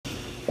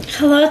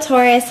Hello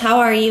Taurus, how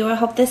are you? I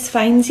hope this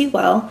finds you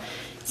well.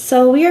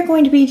 So we are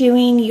going to be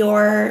doing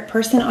your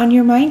person on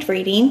your mind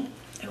reading.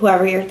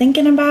 Whoever you're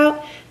thinking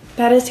about,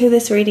 that is who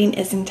this reading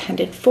is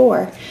intended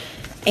for.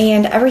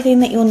 And everything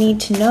that you'll need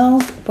to know,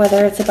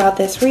 whether it's about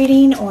this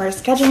reading or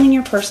scheduling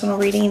your personal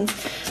readings,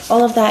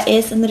 all of that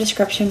is in the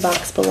description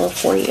box below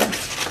for you.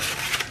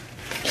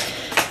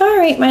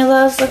 Alright, my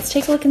loves, let's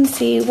take a look and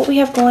see what we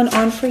have going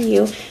on for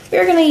you.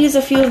 We're going to use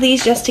a few of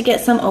these just to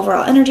get some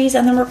overall energies,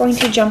 and then we're going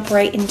to jump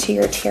right into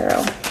your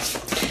tarot.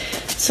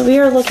 So we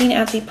are looking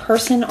at the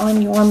person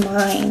on your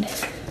mind.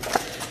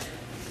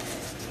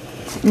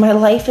 My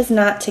life is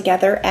not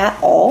together at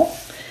all.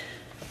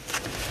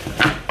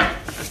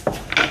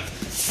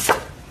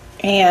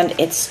 And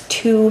it's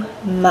too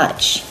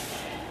much.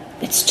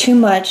 It's too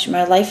much.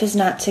 My life is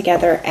not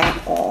together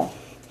at all.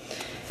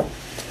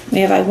 We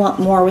have I want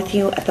more with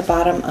you at the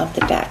bottom of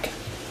the deck.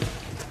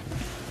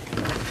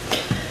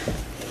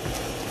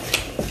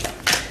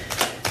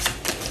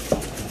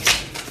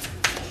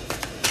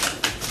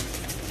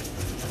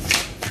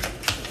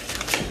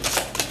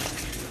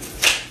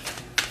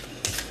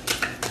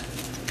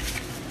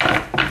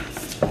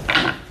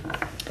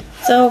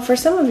 So for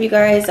some of you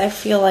guys, I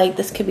feel like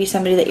this could be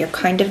somebody that you're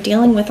kind of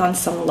dealing with on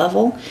some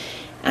level.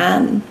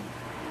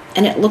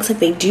 And it looks like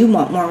they do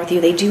want more with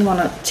you. They do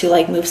want to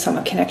like move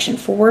some connection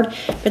forward,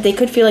 but they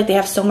could feel like they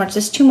have so much.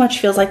 This too much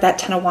feels like that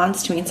 10 of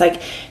Wands to me. It's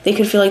like they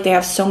could feel like they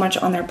have so much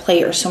on their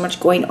plate or so much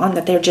going on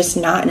that they're just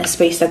not in a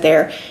space that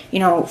they're,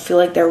 feel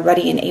like they're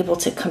ready and able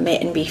to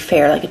commit and be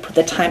fair. Like put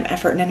the time,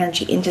 effort, and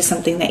energy into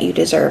something that you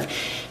deserve.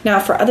 Now,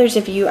 for others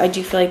of you, I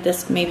do feel like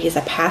this maybe is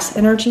a past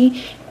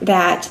energy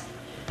that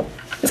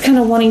is kind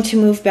of wanting to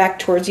move back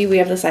towards you. We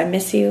have this I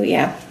miss you.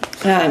 Yeah.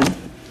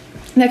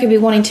 That could be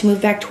wanting to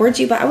move back towards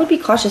you, but I would be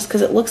cautious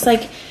because it looks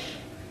like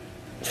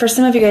for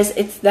some of you guys,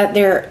 it's that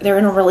they're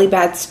in a really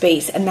bad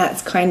space, and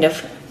that's kind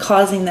of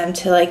causing them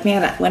to like,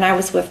 man, when I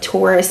was with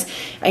Taurus,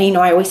 I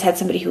always had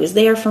somebody who was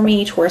there for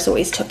me. Taurus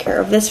always took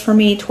care of this for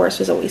me. Taurus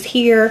was always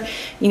here.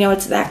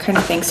 It's that kind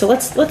of thing. So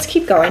let's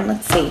keep going.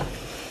 Let's see.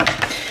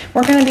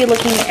 We're going to be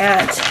looking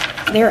at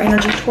their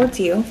energy towards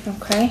you.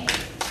 Okay.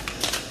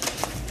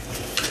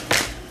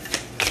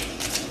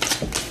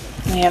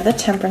 We have the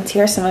Temperance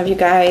here. Some of you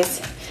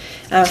guys,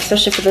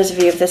 especially for those of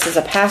you, if this is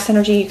a past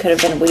energy, you could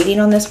have been waiting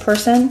on this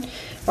person,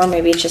 or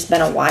maybe it's just been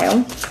a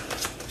while.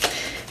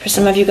 For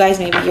some of you guys,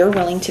 maybe you're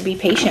willing to be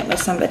patient with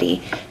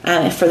somebody.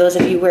 For those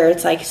of you where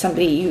it's like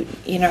somebody you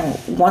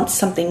wants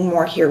something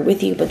more here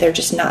with you, but they're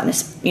just not in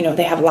this,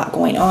 they have a lot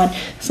going on.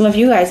 Some of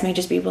you guys may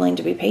just be willing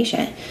to be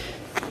patient.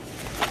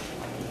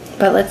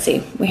 But let's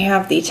see. We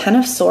have the 10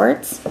 of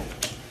Swords,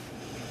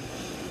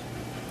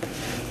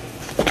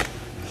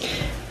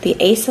 the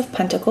Ace of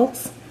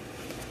Pentacles,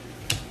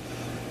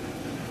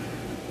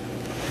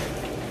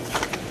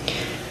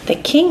 the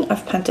King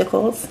of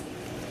Pentacles,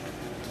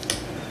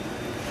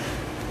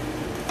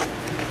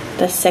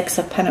 the Six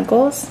of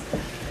Pentacles,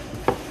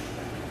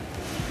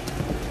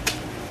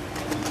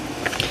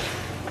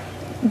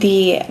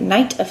 the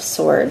Knight of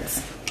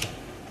Swords,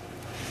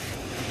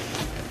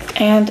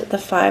 and the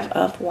Five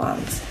of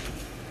Wands.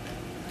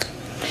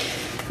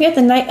 We have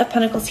the Knight of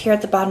Pentacles here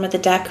at the bottom of the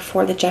deck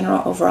for the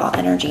general overall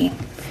energy.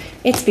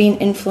 It's being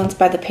influenced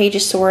by the Page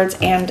of Swords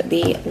and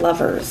the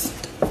Lovers.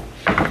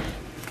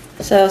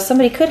 So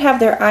somebody could have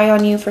their eye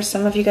on you. For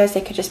some of you guys,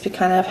 they could just be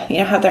kind of,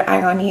 have their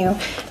eye on you.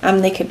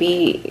 They could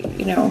be,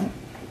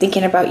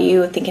 thinking about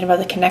you, thinking about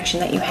the connection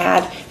that you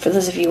had. For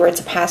those of you where it's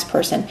a past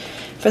person.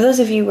 For those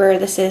of you where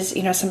this is,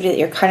 somebody that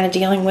you're kind of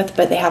dealing with,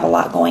 but they have a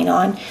lot going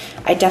on,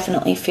 I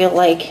definitely feel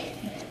like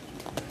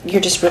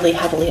you're just really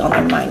heavily on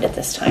their mind at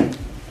this time.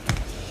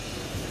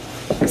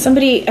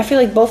 I feel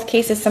like both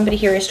cases, somebody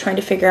here is trying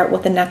to figure out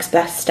what the next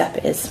best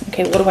step is.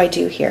 Okay, what do I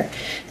do here?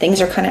 Things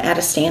are kind of at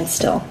a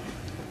standstill.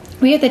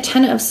 We have the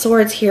 10 of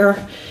Swords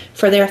here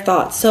for their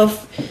thoughts. So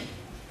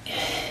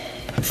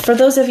for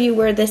those of you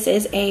where this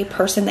is a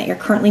person that you're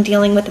currently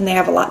dealing with and they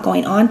have a lot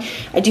going on,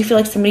 I do feel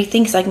like somebody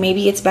thinks like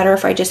maybe it's better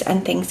if I just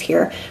end things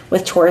here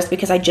with Taurus,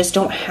 because I just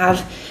don't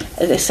have,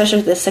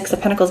 especially the Six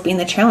of Pentacles being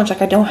the challenge,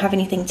 like I don't have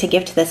anything to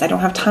give to this. I don't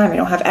have time. I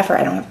don't have effort.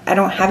 I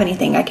don't have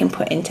anything I can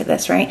put into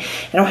this, right?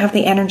 I don't have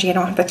the energy. I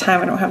don't have the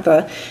time. I don't have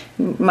the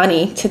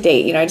money to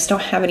date. I just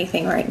don't have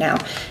anything right now.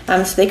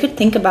 So they could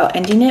think about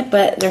ending it,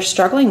 but they're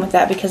struggling with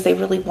that because they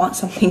really want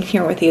something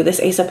here with you. This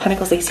Ace of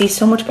Pentacles, they see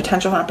so much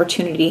potential and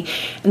opportunity,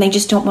 and they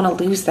just don't want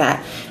to lose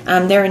that.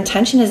 Their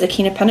intention is the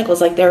King of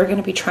Pentacles, like they're going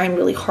to be trying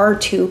really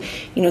hard to,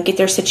 get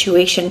their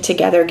situation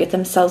together, get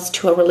themselves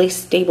to a really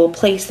stable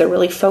place. They're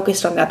really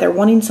focused on that. They're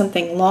wanting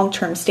something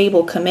long-term,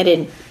 stable,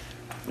 committed.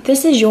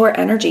 This is your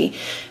energy.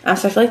 So I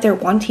feel like they're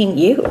wanting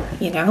you,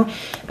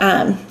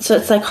 so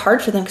it's like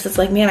hard for them because it's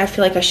like, man, I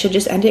feel like I should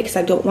just end it because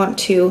I don't want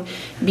to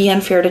be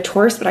unfair to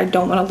Taurus, but I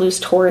don't want to lose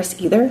Taurus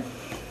either.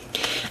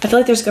 I feel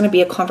like there's going to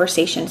be a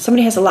conversation.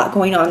 Somebody has a lot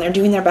going on. They're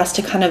doing their best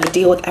to kind of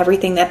deal with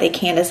everything that they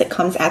can as it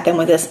comes at them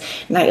with this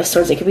Knight of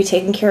Swords. They could be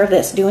taking care of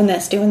this, doing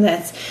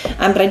this.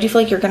 But I do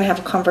feel like you're going to have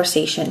a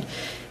conversation.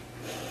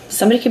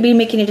 somebody could be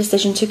making a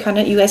decision to kind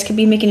of, you guys could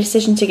be making a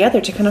decision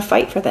together to kind of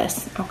fight for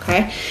this,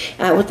 okay,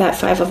 with that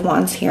Five of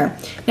Wands here.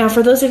 Now,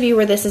 for those of you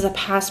where this is a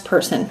past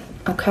person,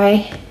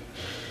 okay,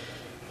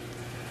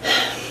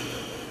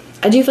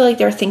 I do feel like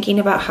they're thinking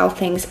about how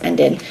things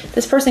ended.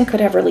 This person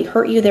could have really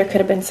hurt you. There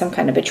could have been some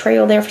kind of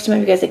betrayal there. For some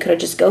of you guys, they could have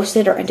just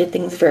ghosted or ended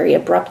things very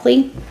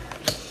abruptly.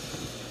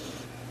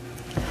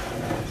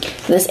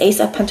 This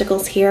Ace of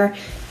Pentacles here.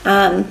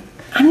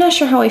 I'm not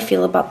sure how I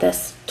feel about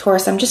this,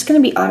 Taurus. I'm just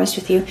going to be honest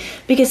with you.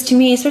 Because to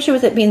me, especially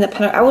with it being the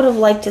Pentacle, I would have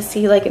liked to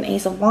see like an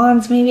Ace of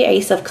Wands, maybe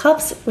Ace of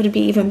Cups would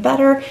be even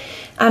better.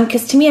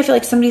 Because to me, I feel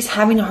like somebody's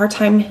having a hard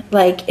time,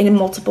 like in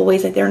multiple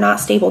ways, like they're not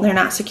stable, they're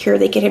not secure,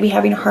 they could be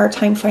having a hard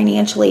time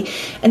financially.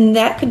 And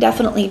that could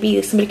definitely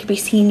be, somebody could be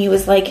seeing you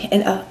as like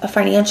a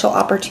financial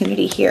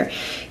opportunity here,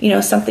 you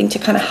know, something to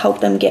kind of help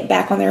them get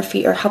back on their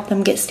feet or help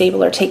them get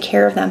stable or take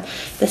care of them.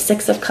 The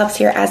Six of Cups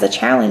here as a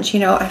challenge,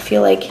 you know, I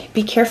feel like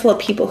be careful of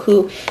people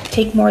who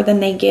take more than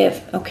they give,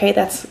 okay?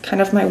 That's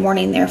kind of my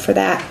warning there for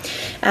that.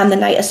 The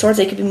Knight of Swords,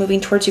 they could be moving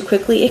towards you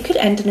quickly. It could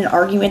end in an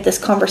argument. This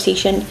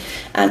conversation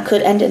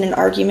could end in an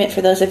argument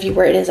for those of you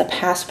where it is a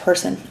past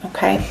person,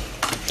 okay?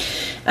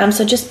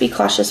 So just be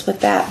cautious with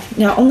that.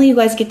 Now, only you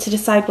guys get to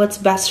decide what's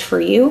best for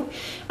you,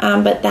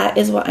 but that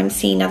is what I'm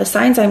seeing. Now, the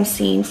signs I'm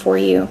seeing for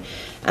you,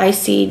 I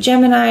see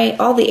Gemini,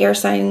 all the air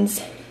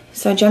signs,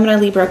 so Gemini,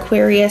 Libra,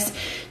 Aquarius.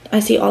 I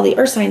see all the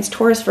earth signs,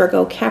 Taurus,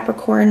 Virgo,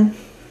 Capricorn,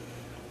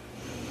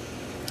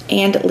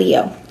 and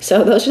Leo.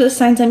 So those are the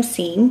signs I'm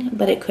seeing,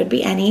 but it could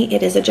be any.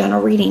 It is a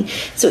general reading.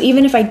 So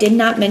even if I did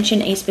not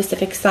mention a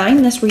specific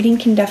sign, this reading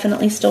can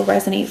definitely still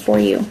resonate for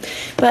you.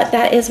 But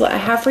that is what I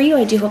have for you.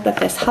 I do hope that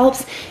this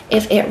helps.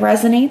 If it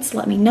resonates,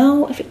 let me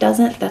know. If it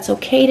doesn't, that's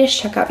okay.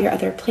 Just check out your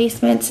other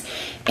placements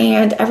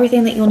and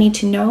everything that you'll need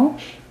to know,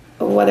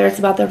 whether it's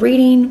about the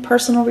reading,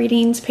 personal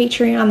readings,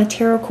 Patreon, the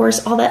tarot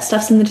course, all that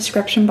stuff's in the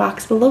description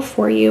box below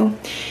for you.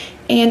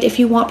 And if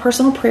you want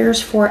personal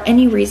prayers for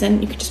any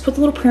reason, you can just put the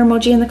little prayer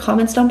emoji in the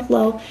comments down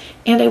below,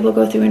 and I will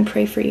go through and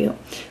pray for you.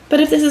 But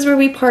if this is where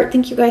we part,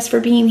 thank you guys for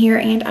being here,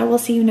 and I will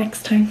see you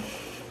next time.